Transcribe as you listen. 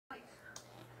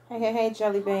Hey,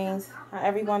 jelly beans. How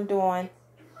everyone doing?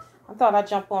 I thought I'd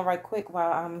jump on right quick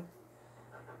while I'm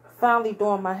finally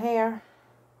doing my hair.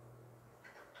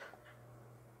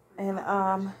 And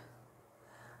I'm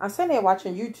sitting there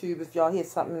watching YouTube if y'all hear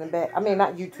something in the back. I mean,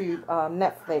 not YouTube,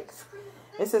 Netflix.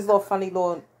 It's this little funny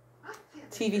little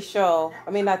TV show.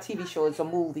 I mean, not TV show, it's a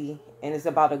movie. And it's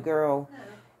about a girl.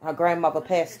 Her grandmother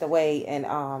passed away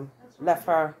and left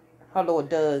her little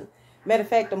Doug. Matter of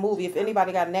fact, the movie, if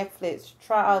anybody got Netflix,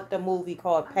 try out the movie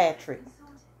called Patrick.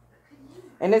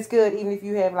 And it's good even if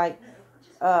you have like,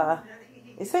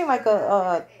 it seemed like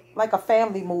a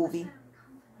family movie.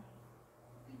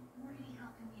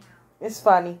 It's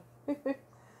funny.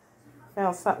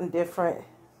 Found something different.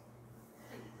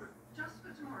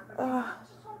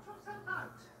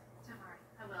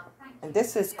 And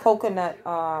this is coconut,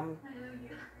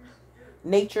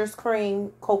 Nature's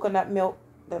Cream coconut milk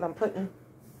that I'm putting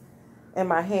in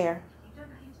my hair.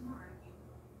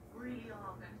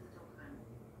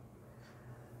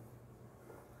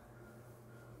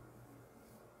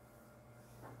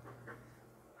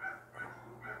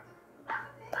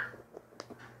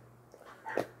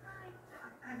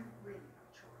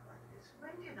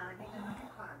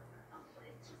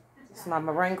 It's my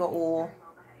moringa oil.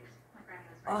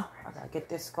 Oh, I gotta get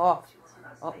this scarf.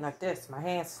 Oh, not this. My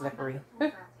hand's slippery.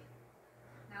 And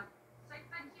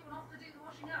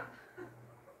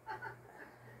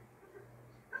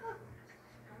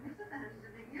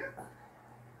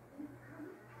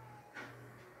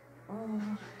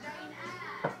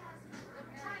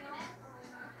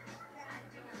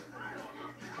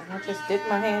I just dip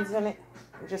my hands in it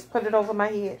and just put it over my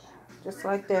head, just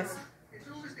like this.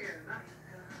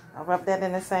 I'll rub that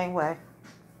in the same way.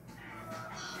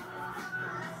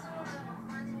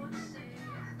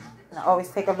 And I always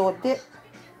take a little dip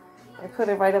and put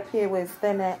it right up here where it's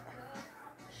thin at.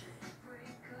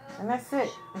 And that's it.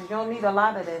 You don't need a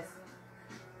lot of this.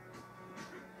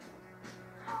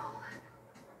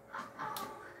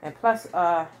 And plus,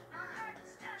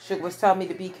 Sugar was telling me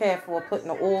to be careful of putting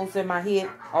the oils in my head,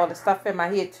 all the stuff in my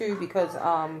head too, because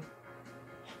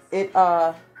it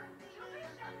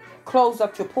close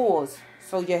up your pores,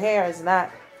 so your hair is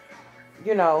not,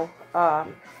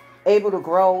 able to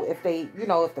grow if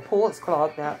if the pores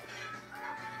clogged up.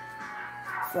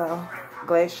 So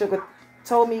glad Sugar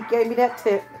told me, gave me that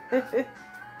tip.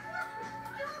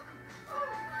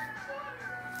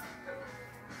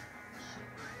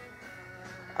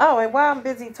 Oh, and while I'm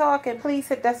busy talking, please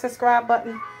hit that subscribe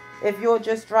button if you're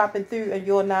just dropping through and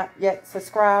you're not yet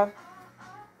subscribed.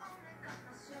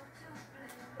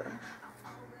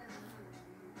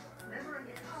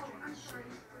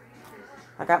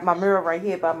 I got my mirror right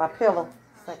here by my pillow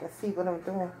so I can see what I'm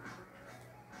doing.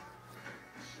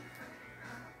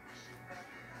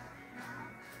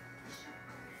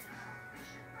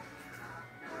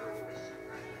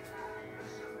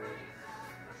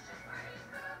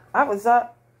 I was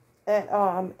up at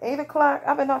 8 o'clock.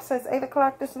 I've been up since 8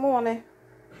 o'clock this morning.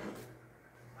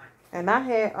 And I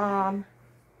had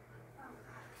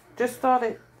just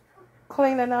started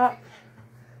cleaning up,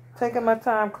 taking my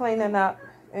time cleaning up.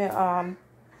 And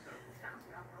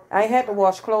I ain't had to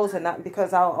wash clothes or nothing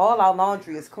because all our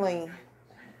laundry is clean.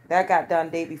 That got done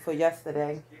day before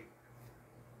yesterday.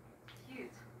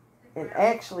 And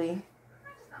actually,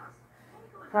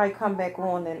 probably come back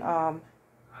on and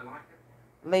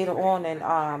later on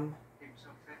and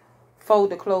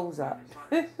fold the clothes up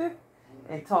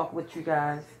and talk with you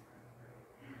guys.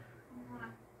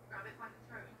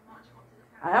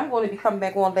 I am going to be coming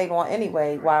back on later on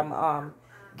anyway while I'm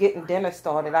getting dinner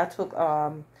started. I took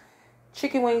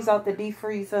chicken wings out the deep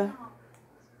freezer,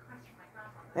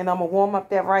 and I'm gonna warm up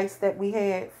that rice that we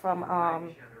had from I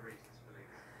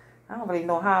don't really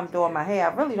know how I'm doing my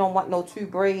hair. I really don't want no 2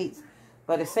 braids,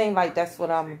 but it seems like that's what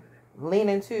I'm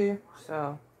leaning to.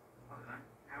 So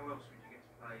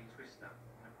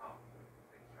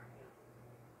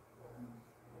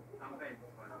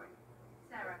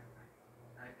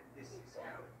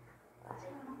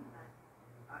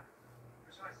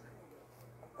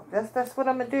that's what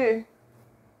I'm gonna do.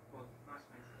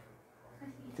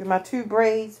 Do my 2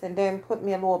 braids and then put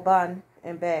me a little bun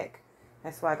and back.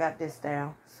 That's why I got this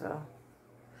down. So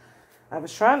I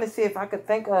was trying to see if I could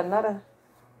think of another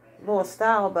little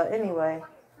style, but anyway,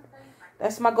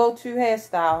 that's my go-to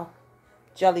hairstyle.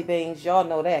 Jelly beans, y'all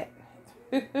know that.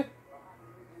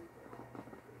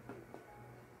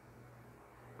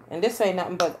 And this ain't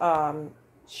nothing but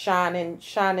shining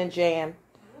jam.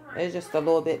 There's just a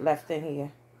little bit left in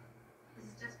here.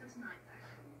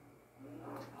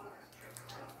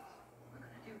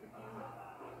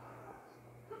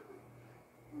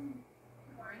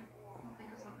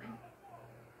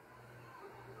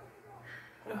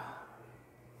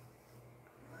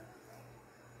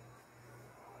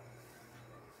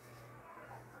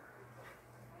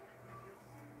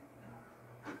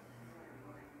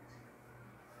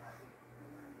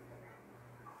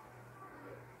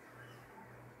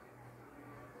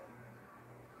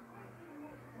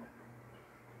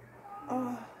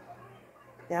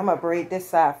 Yeah, I'm going to braid this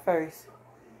side first,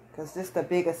 because this is the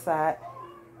bigger side.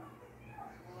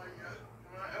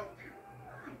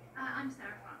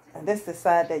 And this is the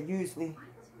side that usually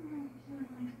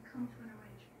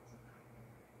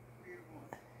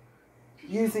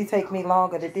take me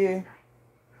longer to do.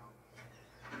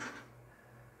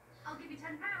 I'll give you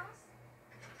 £10.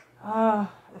 Ah,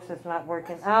 this is not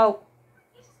working out.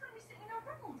 He's just going to be sitting in our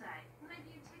room all day. Maybe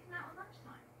you take him out at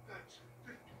lunchtime.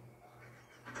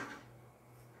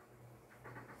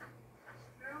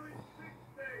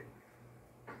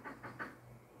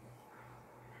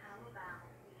 How about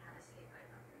we have a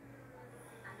sleepover?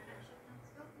 And a bit of shopping at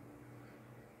school?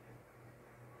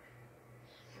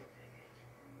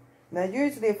 Now,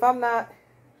 usually if I'm not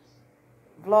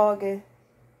vlogging,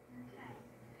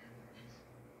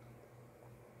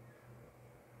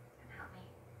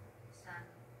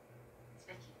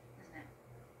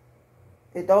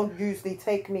 it don't usually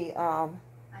take me, I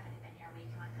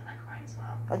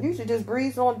usually just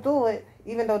breeze on through it,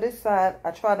 even though this side,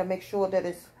 I try to make sure that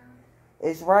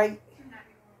it's right,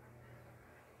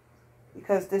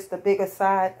 because this the bigger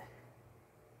side.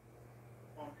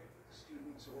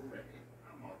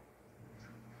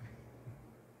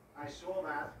 I saw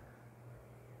that.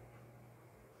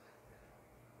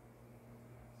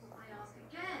 So I ask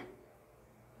again,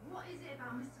 what is it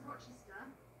about Mr. Rochester that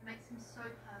makes him so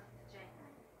perfect for Jane?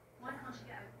 Why can't she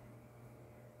get over him?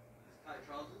 His tight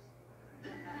trousers?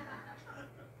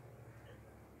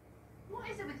 What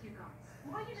is it with you guys?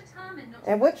 Why are you determined not to...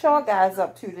 And what y'all guys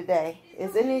up to today?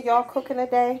 Is any of y'all cooking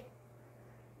today?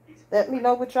 Let me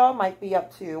know what y'all might be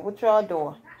up to. What y'all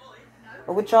doing?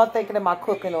 Or what y'all thinking about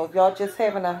cooking? Or if y'all just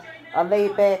having a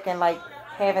laid back and like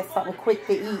having something quick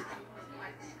to eat. Okay,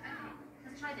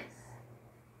 let's try this.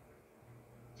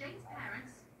 Jane's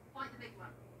parents fight the big one.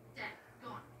 Dead.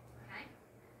 Gone. Okay?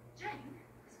 Jane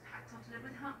is packed off to live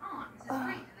with her aunt, Mrs.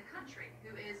 Reed, in the country,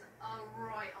 who is a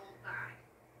right old bag.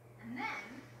 And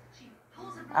then she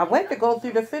pulls her... I went to go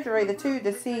through the refrigerator too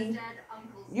to see,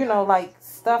 you know, like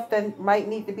stuff that might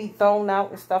need to be thrown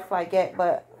out and stuff like that.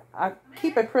 But I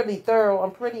keep it pretty thorough.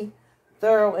 I'm pretty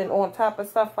thorough and on top of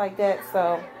stuff like that.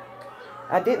 So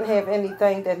I didn't have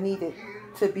anything that needed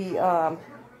to be, I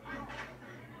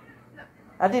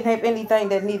didn't have anything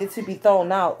that needed to be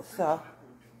thrown out. So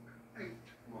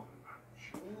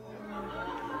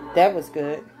that was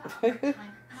good.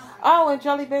 Oh, and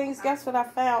jelly beans, guess what I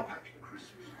found?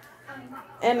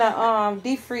 In the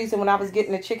deep freezer when I was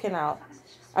getting the chicken out.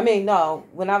 I mean, no,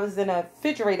 when I was in a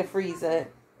refrigerator freezer,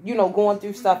 you know, going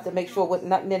through stuff to make sure with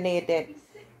nothing in there that,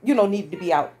 you know, needed to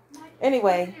be out.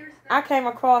 Anyway, I came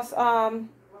across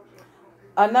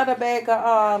another bag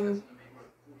of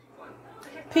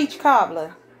peach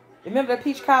cobbler. Remember the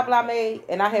peach cobbler I made?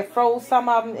 And I had froze some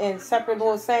of them in separate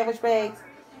little sandwich bags?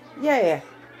 Yeah.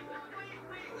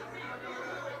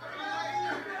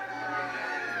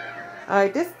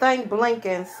 Alright, this thing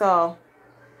blinking, so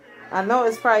I know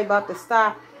it's probably about to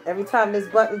stop. Every time this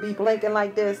button be blinking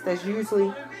like this, that's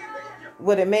usually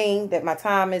what it means, that my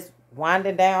time is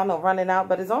winding down or running out.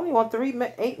 But it's only on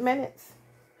 8 minutes.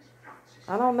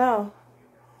 I don't know.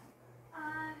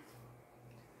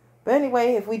 But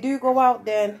anyway, if we do go out,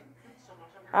 then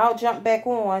I'll jump back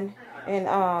on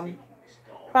and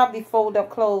probably fold up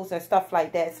clothes and stuff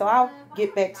like that. So I'll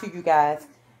get back to you guys.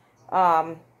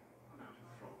 I'm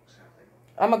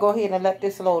going to go ahead and let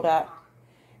this load up.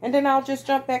 And then I'll just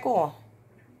jump back on.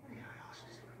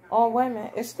 Oh, wait a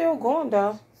minute. It's still going,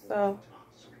 though. So,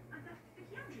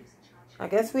 I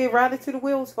guess we ride it till the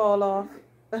wheels fall off.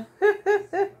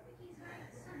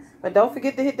 But don't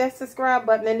forget to hit that subscribe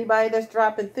button, anybody that's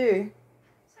dropping through.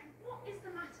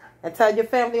 And tell your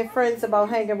family and friends about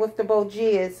hanging with the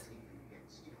BOGIER'S.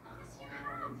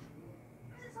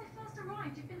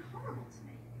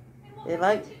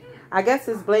 I guess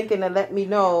it's blinking to let me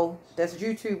know. That's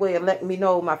YouTube way of letting me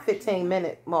know my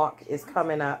 15-minute mark is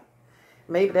coming up.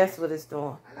 Maybe that's what it's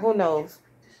doing. Who knows?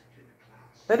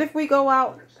 But if we go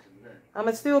out, I'm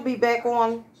going to still be back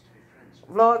on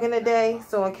vlogging today.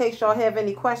 So in case y'all have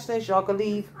any questions, y'all can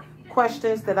leave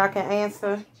questions that I can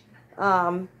answer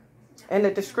in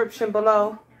the description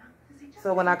below.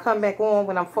 So when I come back on,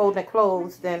 when I'm folding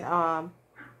clothes, then I'll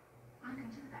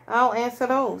answer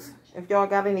those. If y'all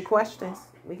got any questions,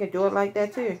 we can do it like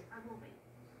that too.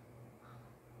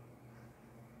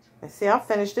 And see, I'll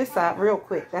finish this out real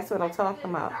quick. That's what I'm talking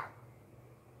about.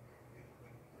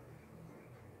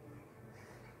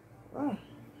 Oh.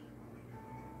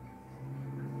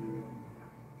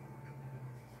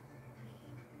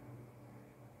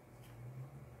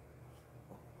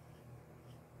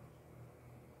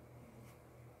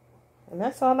 And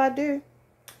that's all I do.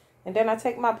 And then I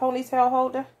take my ponytail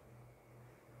holder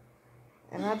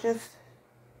and I just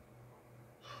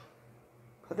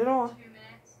put it on.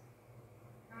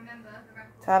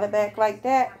 Tie it back like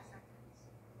that.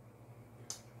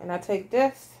 And I take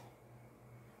this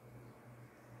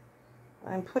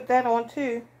and put that on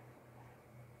too.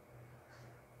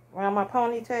 Around my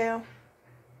ponytail.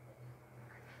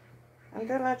 And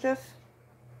then I just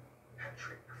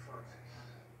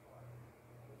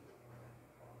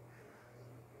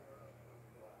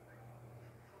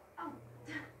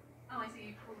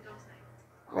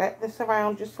wrap this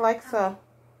around just like so.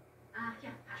 Yeah,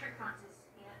 Patrick Francis.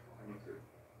 Yeah.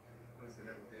 What's the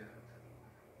little deal?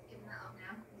 Giving that up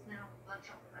now. He's now blood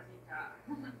chocolate. I think that.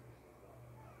 Oh,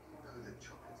 the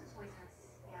chocolate is. Always has.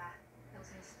 Yeah. That was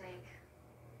a mistake.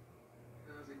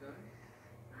 How's it going?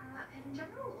 In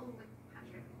general, or with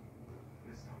Patrick?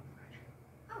 Let's start with Patrick.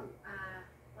 Oh,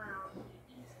 well,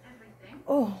 he eats everything.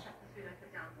 Oh. Check the food I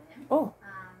put down for him. Oh.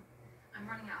 I'm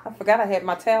running out. I forgot I had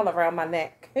my towel around my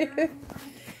neck.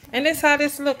 And that's how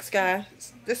this looks,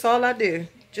 guys. This all I do.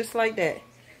 Just like that.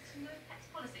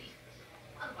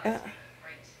 Wait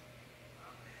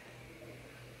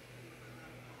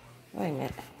a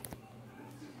minute.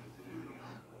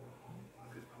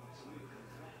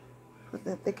 Put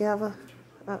that together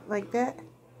like that.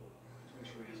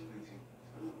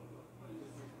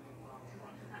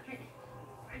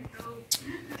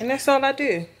 And that's all I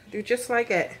do. Do just like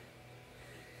that.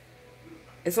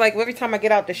 It's like every time I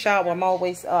get out the shower, I'm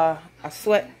always, I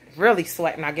sweat, really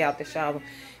sweat when I get out the shower.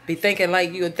 Be thinking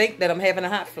like you would think that I'm having a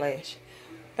hot flash.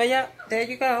 But yeah, there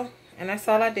you go. And that's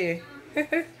all I do.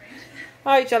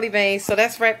 Alright, jelly beans. So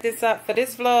let's wrap this up for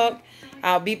this vlog.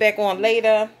 I'll be back on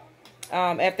later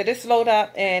after this load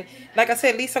up. And like I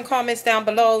said, leave some comments down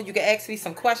below. You can ask me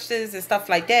some questions and stuff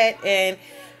like that. And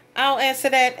I'll answer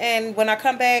that. And when I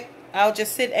come back, I'll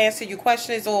just answer your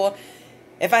questions, or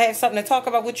if I have something to talk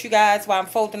about with you guys while I'm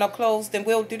folding up clothes, then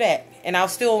we'll do that. And I'm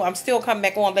still coming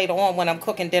back on later on when I'm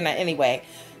cooking dinner anyway.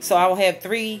 So I will have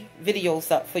 3 videos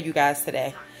up for you guys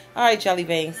today. All right, jelly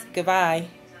beans. Goodbye.